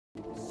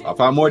I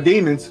found more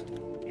demons.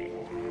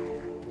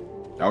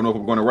 I don't know if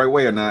I'm going the right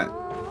way or not.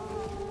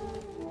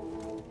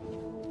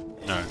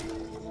 Alright.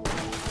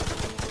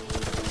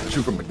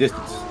 Shoot from a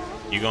distance.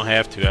 You're gonna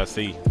have to, I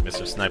see,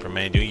 Mr. Sniper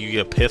Man. Do you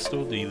get a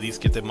pistol? Do you at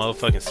least get that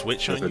motherfucking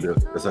switch on you?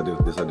 Yes, I do.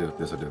 Yes, I do.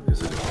 Yes, I do.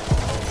 Yes, I do.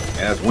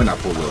 And that's when I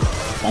pull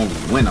up. Only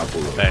when I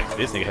pull up. Fact,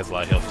 this nigga has a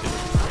lot of health too.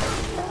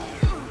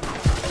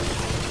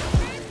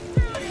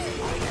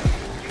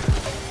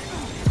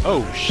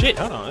 Oh shit,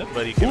 hold on, that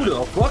buddy. Who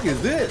the fuck is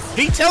this?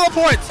 He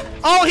teleports!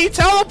 Oh, he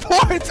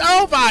teleports!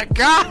 Oh my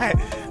god!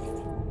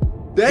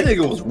 That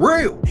nigga was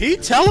real. He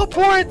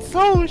teleports!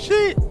 Oh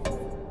shit!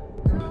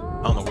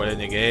 I don't know where that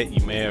nigga at.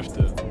 You may have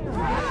to.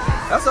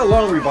 That's a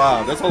long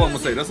revive. That's all I'm gonna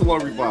say. That's a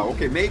long revive.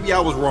 Okay, maybe I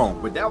was wrong,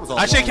 but that was a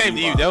long I should came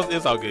to you. That was,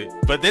 it's all good.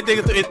 But that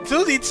nigga, as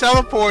soon as he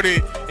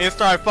teleported and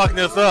started fucking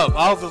us up,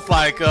 I was just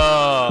like,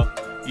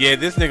 yeah,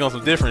 this nigga on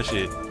some different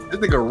shit. This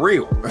nigga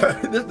real.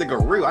 This nigga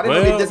real. I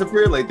didn't know he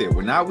disappeared like that.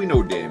 Well, now we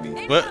know, damn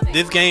me. But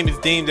this game is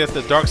deemed as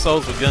the Dark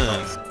Souls with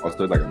guns. Oh,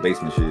 so it's like a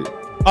basement shit.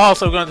 Oh,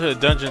 so we're going to a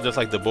dungeon just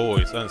like the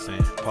boys. I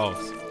understand.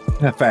 Pause.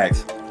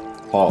 Facts.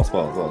 Pause.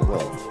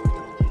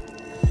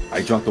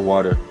 I drunk the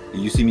water. Did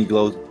you see me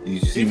glow? Did you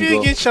see me glow?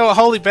 You get your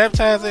holy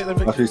baptized.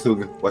 Watch me still.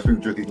 Watch me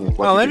drink again.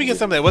 Oh, let me get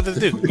some of that. What does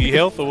it do? Give you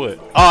health or what?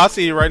 Oh, I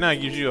see it right now.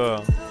 It gives you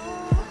let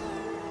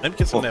me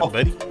get some of that,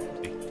 buddy.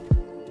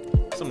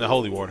 Some of the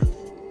holy water.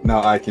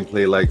 Now I can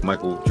play like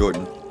Michael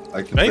Jordan.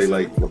 I can play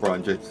like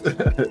LeBron James.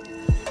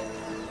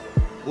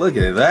 Look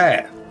at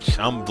that.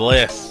 I'm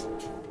blessed.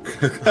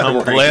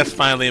 I'm blessed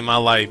finally in my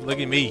life. Look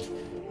at me.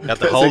 Got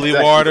the holy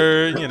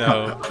water, you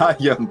know. I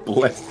am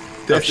blessed.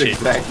 That's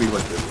exactly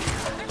what this is.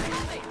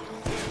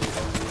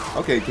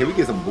 Okay, can we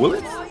get some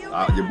bullets?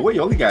 Your boy,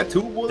 you only got 2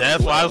 bullets?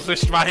 That's why I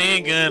switched to my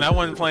handgun. I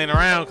wasn't playing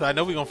around because I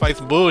know we're going to fight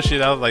some bullshit.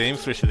 I was like, let me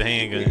switch to the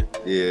handgun.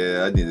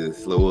 Yeah, I need to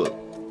slow up.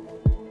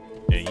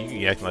 Yeah,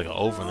 you acting like an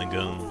overland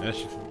gun.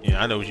 That's,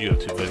 yeah, I know what you up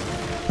to, buddy.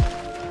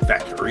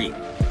 Factory.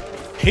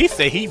 He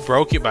said he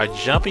broke it by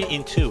jumping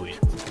into it.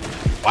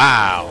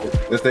 Wow.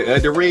 That's the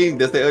other ring.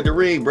 That's the other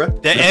ring, bro.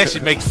 That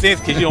actually makes sense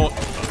because you don't.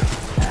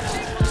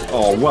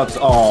 Oh, what?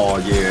 Oh,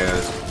 yeah.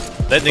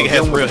 That nigga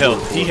has real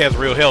health. He has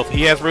real health.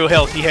 He has real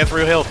health. He has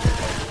real health.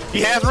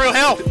 He has real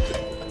health.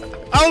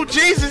 Oh,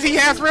 Jesus, he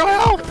has real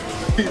health.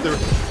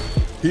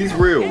 He's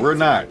real. We're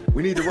not.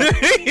 We need to run.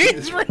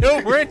 He's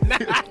real. We're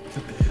not.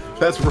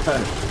 That's right.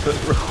 That's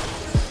right.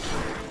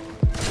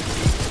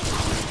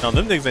 No,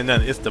 them niggas ain't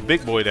nothing. It's the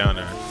big boy down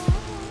there.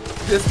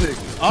 This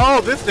nigga.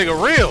 Oh, this nigga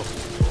real.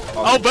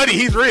 Oh, buddy,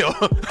 he's real.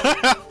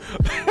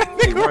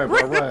 Hey, run,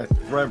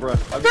 bro.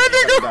 That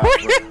nigga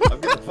real.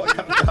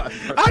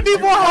 I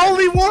need more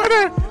holy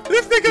water.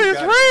 This nigga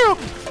is real.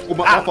 Oh,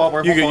 my fault,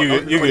 bro. You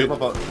good.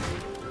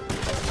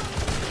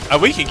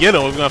 We can get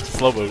him. We're gonna have to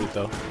slow move it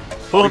though.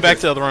 Pull him back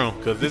to the other room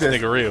because this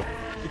nigga real.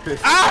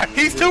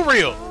 He's too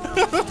real.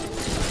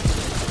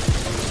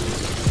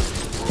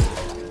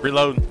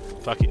 Reloading.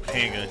 Fucking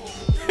handgun.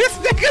 This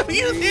nigga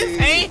used his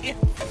hand.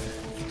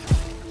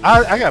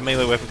 I got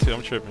melee weapon too.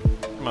 I'm tripping.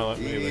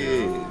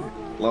 Yeah.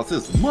 Lost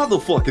his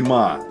motherfucking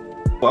mind.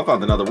 Oh, I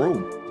found another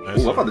room. Ooh,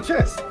 I found the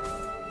chest.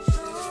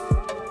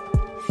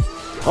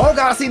 Oh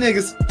god, I see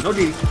niggas. No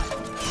D.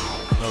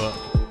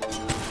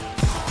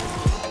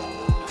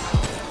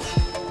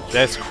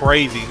 That's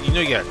crazy. You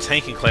know you got a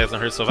tanking class on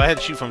her, so if I had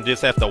to shoot from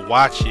this, I have to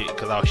watch it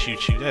because I'll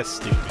shoot you. That's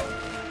stupid.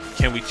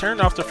 Can we turn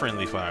off the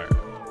friendly fire?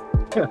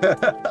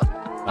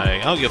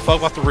 I don't give a fuck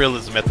about the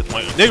realism at this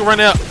point. Nigga run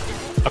out.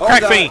 A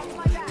crack fiend.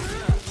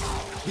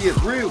 He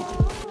is real.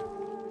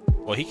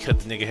 Well, he cut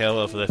the nigga hell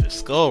off, left his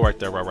skull right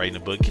there while writing the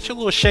book. Get your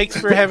little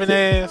Shakespeare having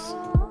ass.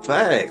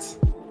 Facts.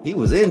 He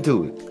was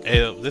into it.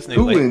 Hey, this nigga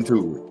Who like,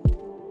 into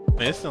it?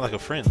 Man, it's not like a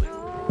friendly.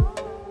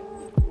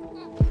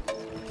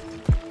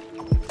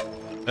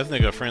 This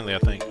nigga a friendly, I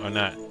think, or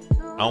not.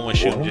 I don't want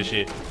to shoot him just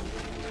yet.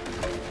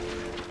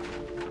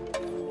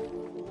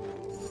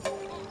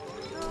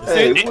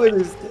 Hey, what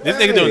is this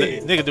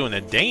nigga doing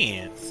a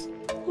dance.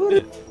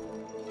 What?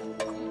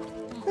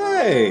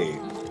 Hey.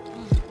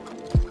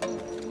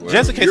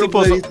 Just in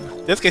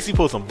case he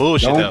pulls some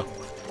bullshit though.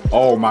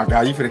 Oh my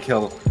god, you finna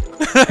kill him.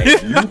 Hey,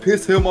 you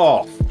piss him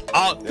off.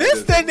 Oh,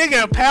 that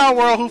nigga in Power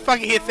World who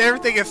fucking hits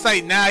everything in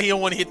sight. Now he don't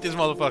want to hit this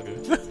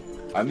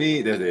motherfucker. I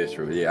mean, that is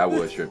true. Yeah, I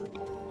was tripping.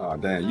 Oh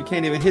damn, you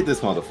can't even hit this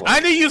motherfucker. I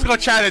knew you was gonna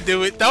try to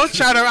do it. Don't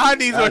try to. I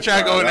knew you was gonna try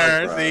to go in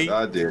there. See,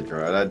 I did try.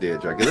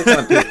 Cause it's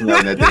kind of pissed me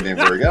off that didn't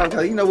work. I was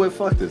like, you know what?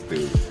 Fuck this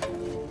dude.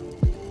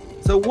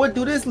 So what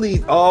do this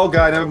lead? Oh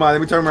god, never mind.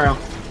 Let me turn around.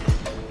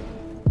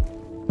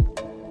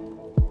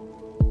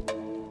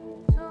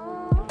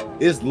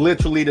 It's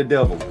literally the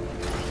devil.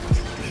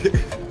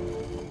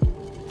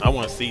 I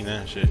want to see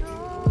that shit.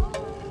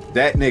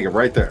 That nigga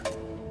right there.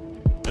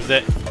 Is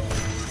that?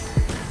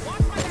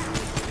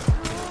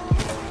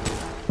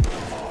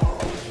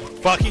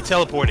 Fuck, he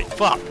teleported.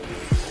 Fuck.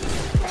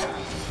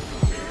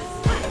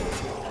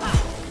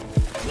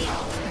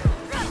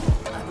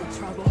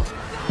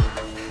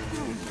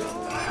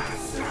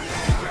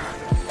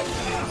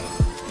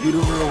 You the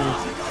real one.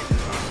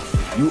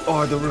 You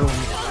are the real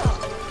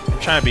one. I'm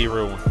trying to be a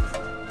real one.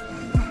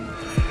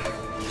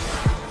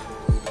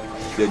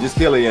 Yeah, just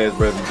kill her ass,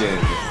 bro, if you can.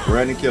 Just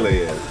run and kill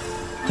her ass.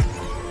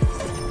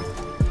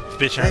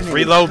 Bitch, I'm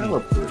reloading.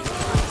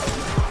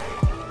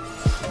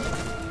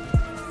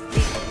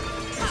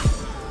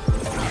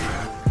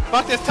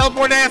 Fuck this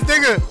teleport ass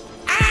nigga!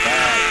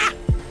 Ah!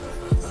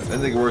 That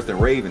nigga worse than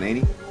Raven, ain't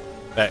he?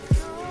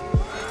 Facts.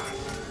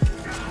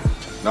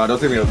 No, don't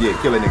tell me.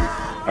 Yeah, kill that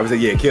nigga. I was like,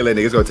 yeah, kill that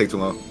nigga. It's gonna take too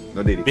long.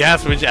 No diddy. Be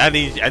honest with you, I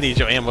need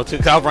your ammo too.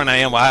 Cause I'll run out of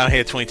ammo. I don't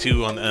have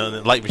 22 on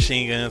the light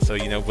machine gun, so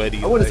you know,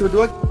 buddy. I want to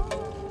do it.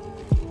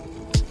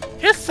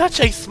 It's such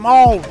a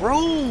small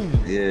room.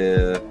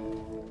 Yeah.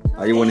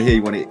 Oh, you want to hit?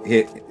 You want to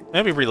hit?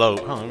 Let me reload.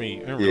 Hold on, let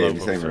me reload.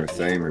 Yeah, same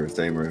here. If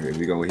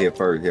you're gonna hit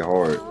first, hit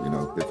hard. You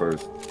know, hit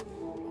first.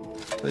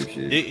 Type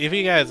shit. If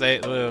you guys,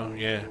 well,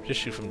 yeah,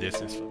 just shoot from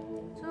distance.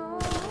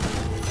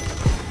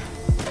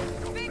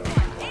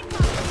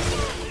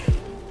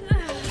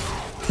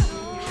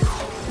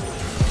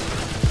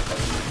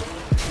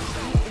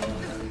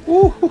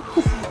 Woo.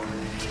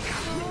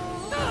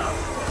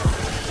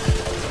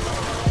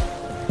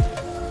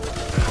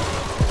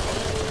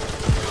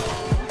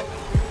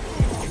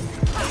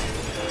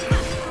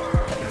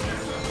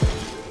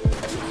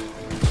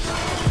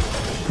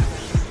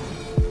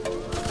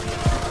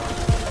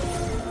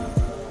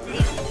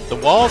 The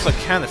walls are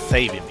kind of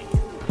saving me,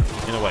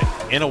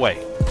 in a way.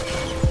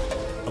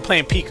 I'm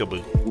playing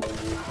peekaboo.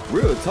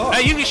 Real talk.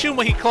 Hey, you can shoot him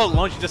when he close, as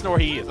long as you just know where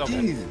he is.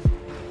 Okay. Jesus.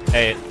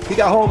 Hey, he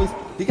got homies.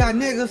 He got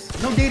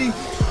niggas. No diddy.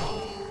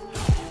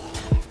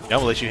 I'm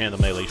gonna let you handle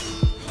melee.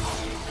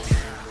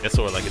 That's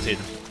sort of like it's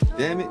hidden.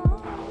 Damn it.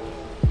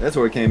 That's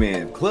where it came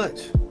in.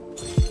 Clutch.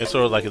 It's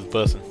sort of like it's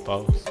busting.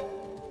 Pause.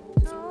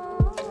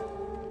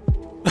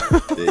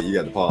 Yeah, you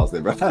got to pause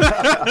there, bro.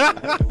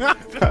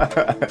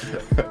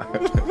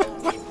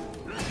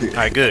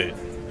 Alright, good.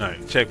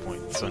 Alright,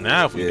 checkpoint. So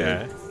now if we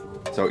got...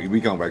 So we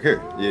come back here.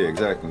 Yeah,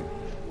 exactly.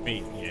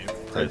 Yeah.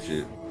 Type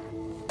shit.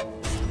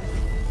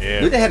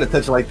 Yeah. Did they had a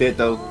touch like that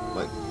though?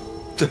 Like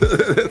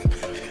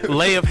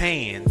lay of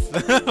hands.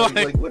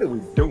 like what are we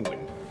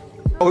doing?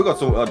 Oh, we got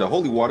some the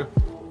holy water.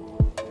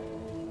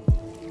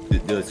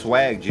 The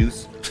swag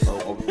juice.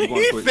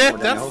 He said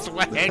that's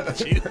swag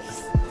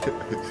juice.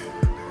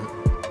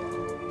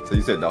 So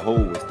you said the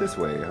hole was this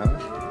way, huh?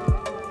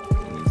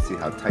 Let me see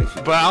how tight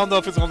she. But I don't know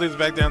if it's gonna lead us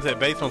back down to that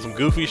base on some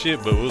goofy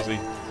shit, but we'll see.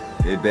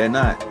 It better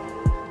not.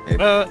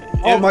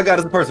 Oh my God,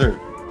 it's a person.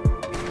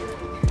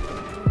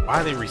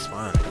 Why are they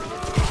respawning?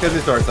 Because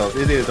it's Dark Souls.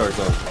 It is Dark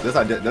Souls. That's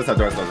how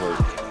Dark Souls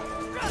works.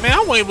 Man,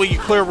 I wait when you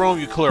clear room,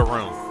 you clear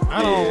room.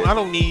 I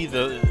don't need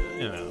the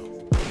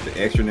the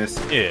extraness.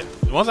 Yeah.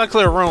 Once I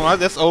clear a room,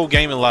 that's old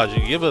gaming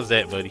logic. Give us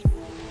that, buddy.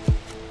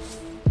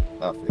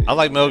 I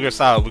like Metal Gear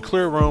Solid. We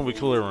clear a room, we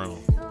clear a room.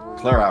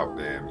 Clear out,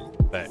 damn.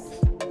 Facts.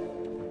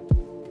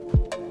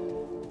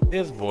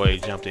 This boy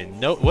jumped in.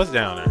 No, what's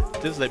down there?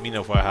 Just let me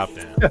know before I hop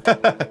down.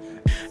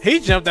 He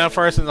jumped down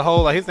first in the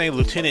hole. Like his name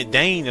Lieutenant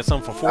Dane or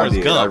something from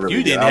Forrest Gump.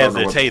 You didn't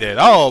hesitate at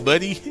all,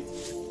 buddy.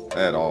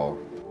 At all.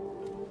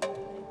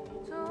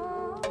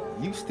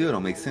 You still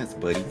don't make sense,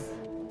 buddy.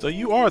 So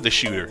you are the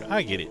shooter.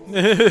 I get it.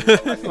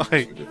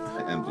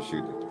 I am the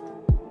shooter.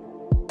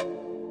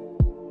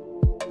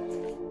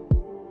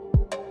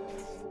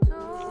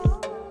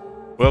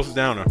 What else is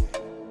down there?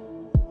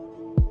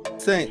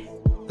 Saint,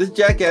 this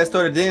jackass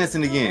started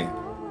dancing again.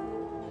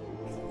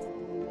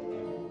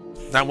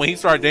 Now, when he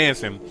started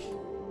dancing,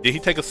 did he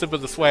take a sip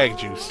of the swag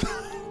juice?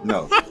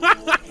 No. I'm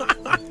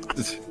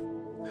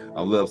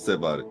a little upset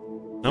about it.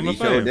 I'm he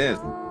started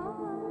dancing.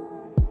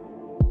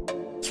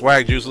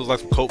 Swag juice looks like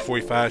some Colt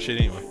 45 shit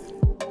anyway.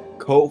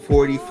 Colt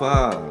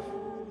 45.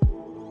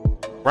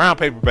 Brown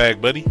paper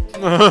bag, buddy.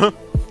 I'm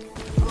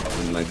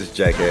like this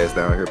jackass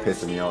down here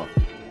pissing me off.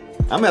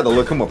 I'm gonna have to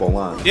look him up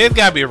online. Yeah, it's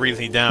gotta be a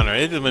reason he's down there.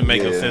 It doesn't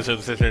make no sense to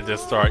sit there and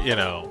just start,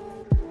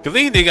 Because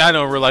anything I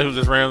don't realize who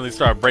just randomly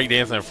start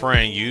breakdancing in front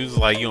of you. It's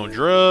like you on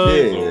drugs.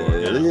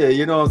 Yeah,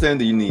 you know what I'm saying?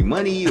 Do you need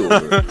money? Or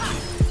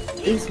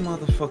this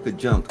motherfucker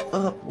jumped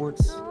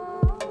upwards.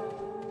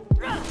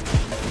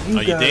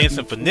 Are you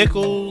dancing for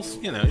nickels?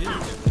 You know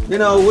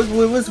what's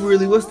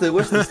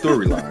the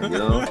storyline? You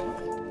know,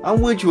 I'm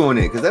with you on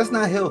it because that's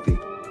not healthy.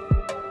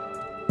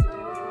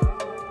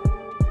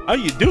 How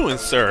you doing,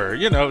 sir?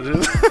 Just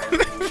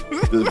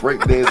just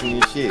breakdancing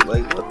and shit.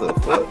 Like what the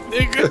fuck,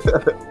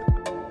 nigga?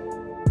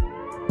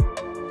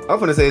 I'm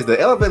gonna say, is the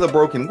elevator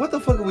broken? What the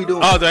fuck are we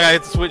doing? Oh, do I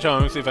hit the switch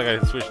on? Let me see if I got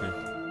to switch now.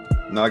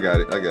 No, I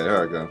got it.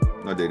 Here I go.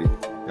 No, did he?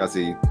 I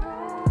see.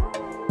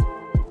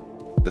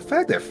 The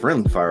fact that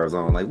friendly fire is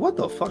on, like, what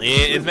the fuck?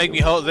 Yeah, it make me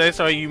hold. That's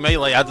why you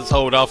melee. I just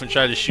hold off and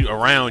try to shoot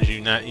around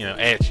you, not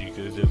at you,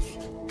 because if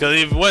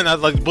it wasn't, I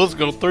was like the bullets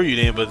go through you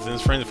then. But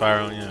since friendly fire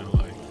on, like.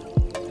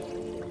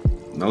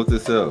 Note to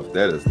self,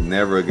 that is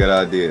never a good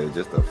idea.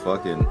 Just a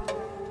fucking.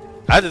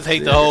 I just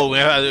hate the whole.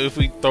 If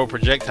we throw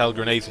projectile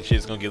grenades and shit,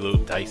 it's gonna get a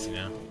little dicey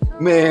now.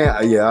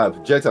 Man, yeah,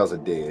 projectiles are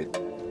dead.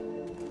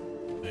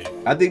 Yeah.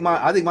 I think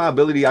my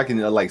ability, I can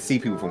like see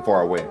people from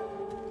far away.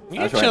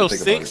 You chose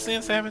 6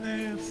 sense having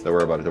ass. Don't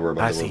worry about it.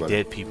 I see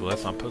dead people.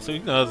 That's on. So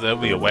that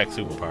would be a whack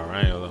superpower,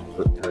 right?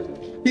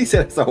 He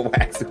said it's a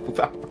whack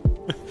superpower.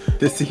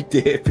 To see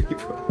dead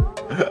people.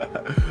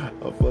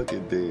 I'm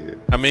fucking dead.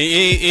 I mean,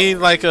 he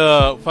ain't like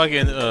a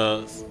fucking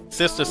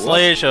Sister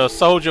Sledge or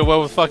Soldier. What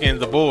was fucking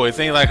the boys?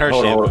 Ain't like her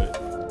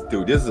shit.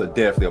 Dude, this is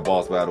definitely a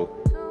boss battle.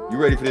 You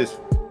ready for this?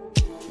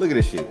 Look at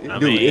this shit,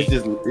 dude. mean,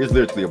 it's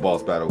literally a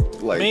boss battle.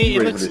 Like, I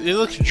mean, it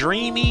looks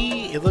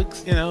dreamy. It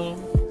looks, you know.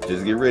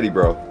 Just get ready,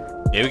 bro.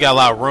 Yeah, we got a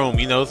lot of room.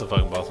 You know, it's a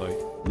fucking boss fight.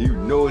 You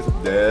know it's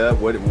there.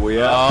 What?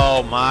 Yeah.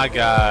 Oh my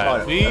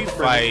god, we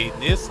fight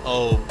this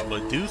old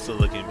Medusa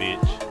looking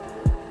bitch.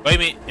 Wait a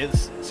minute,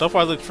 it's so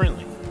far looks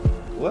friendly.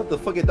 What the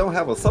fuck? It don't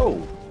have a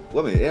soul. Wait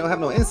a minute, it don't have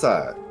no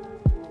inside.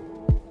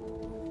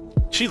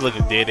 She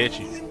looking dead at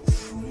you.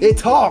 It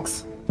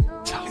talks.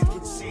 It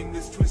would seem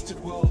this twisted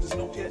world is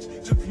not yet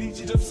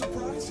depleted of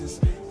surprises.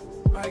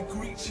 I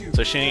greet you.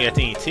 So she ain't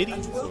got any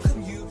titties?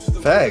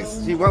 Facts.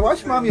 Gee, why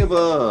she remind me of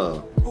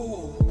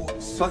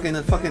fucking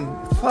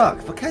fuck.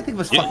 I can't think of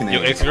his fucking name.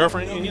 Your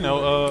ex-girlfriend, you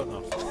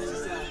know,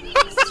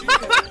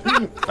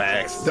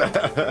 Facts.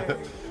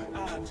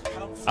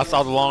 I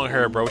saw the long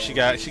hair, bro. She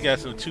got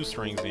some 2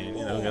 strings in,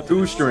 you know. Got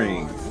 2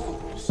 strings.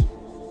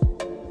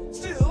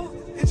 Still,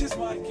 it is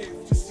my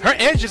gift. Her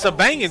edges are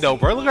banging though,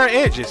 bro. Look at her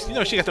edges. You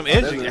know she got some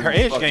edges. Her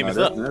edge game is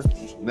up.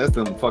 That's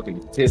some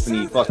fucking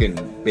Tiffany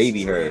fucking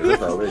baby hair.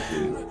 That's all that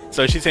shit.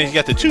 So she's saying she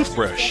got the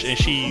toothbrush and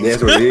she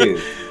that's what it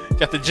is.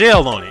 Got the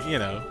gel on it, you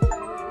know.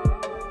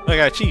 I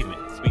got achievement.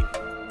 Sweet.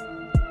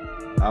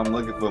 I'm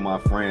looking for my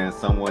friend,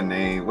 someone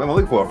named. Wait, am I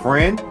looking for a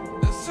friend?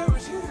 So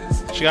it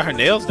is. She got her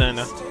nails done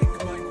now.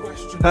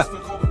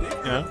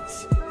 You know.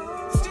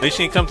 At least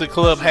she didn't come to the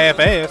club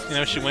half-assed. You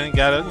know, she went and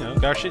got her,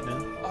 got her shit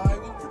done. I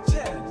will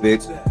pretend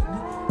Bitch. that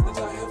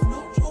I have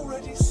not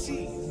already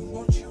seen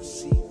what you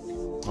seek.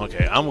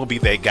 Okay, I'm gonna be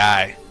that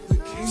guy.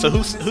 So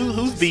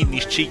who's beating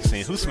these cheeks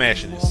in? Who's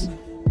smashing this?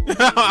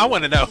 I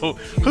want to know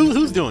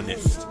who's doing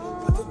this.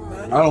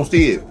 I don't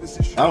see it.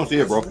 I don't see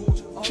it, bro.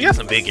 She got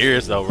some big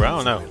ears though, bro.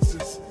 I don't know.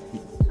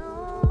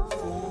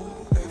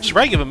 She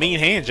probably give a mean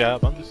hand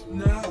job. I'm just.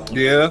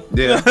 Yeah.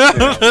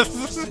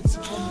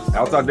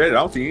 Outside that, I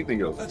don't see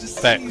anything else.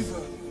 Fact.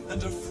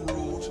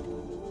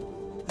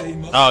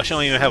 Oh, she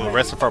don't even have a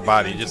rest of her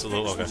body. Just a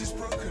little. Okay.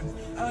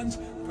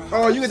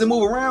 Oh, you get to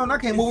move around? I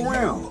can't move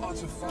around.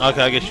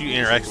 Okay, I guess you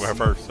interacted with her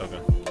first. Okay.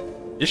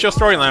 It's your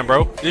storyline,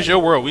 bro. This your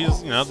world. We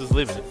just, just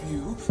living it.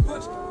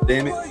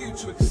 Damn it.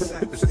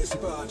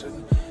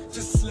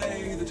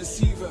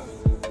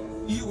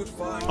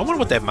 I wonder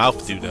what that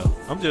mouth do, though.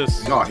 I'm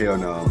just. Oh, hell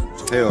no.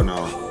 Hell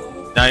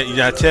no. Now, you're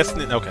not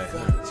testing it? Okay.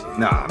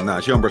 Nah.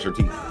 She don't brush her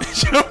teeth.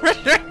 She don't brush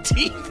her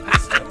teeth.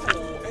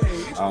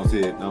 I don't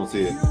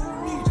see it.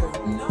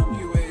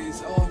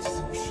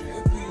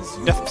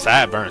 Got some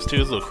sideburns, too.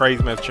 This little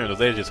crazy message on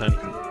those edges, honey.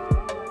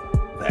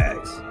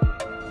 Facts.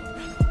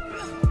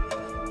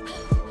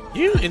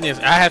 You in this,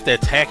 I have to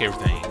attack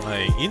everything.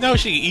 Like,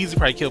 she can easily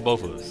probably kill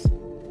both of us.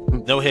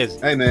 No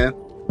heads. Hey, man.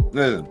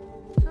 Listen.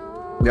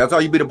 That's how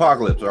you beat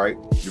Apocalypse, all right?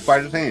 You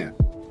fight his hand.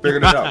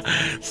 Figured it out.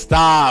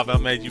 Stop. I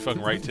made you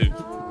fucking right, too.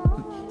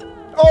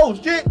 Oh,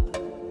 shit.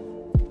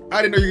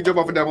 I didn't know you could jump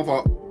off of that one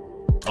fault.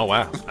 Oh,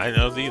 wow. I didn't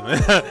know it was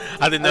either.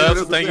 I didn't know that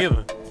was a thing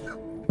either.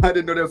 I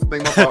didn't know that was a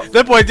thing. My fault.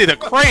 That boy did a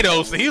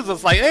Kratos. He was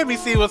just like, let me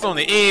see what's on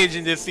the edge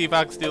and just see if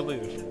I can still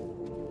live.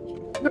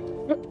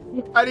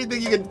 I didn't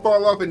think you could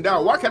fall off and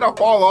down. Why can't I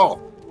fall off?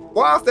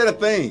 Why is that a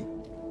thing?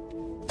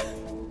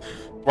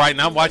 Right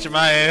now, I'm watching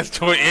my ass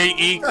toward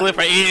clip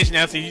her edge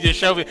now, so you just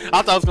showed me.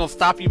 I thought I was going to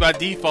stop you by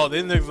default.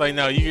 Then it's like,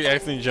 no, you can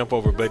actually jump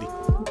over, buddy.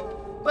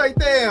 Like,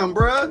 damn,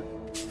 bruh.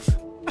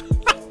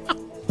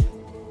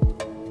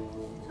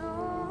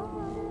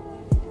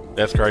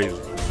 That's crazy.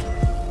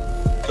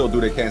 So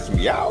do they cancel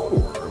me out?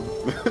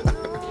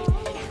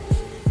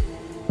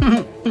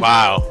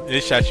 Wow,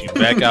 it shot you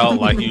back out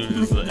like you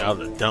was just out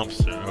of the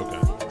dumpster. Okay.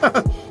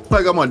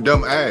 Like I'm a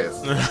dumb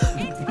ass.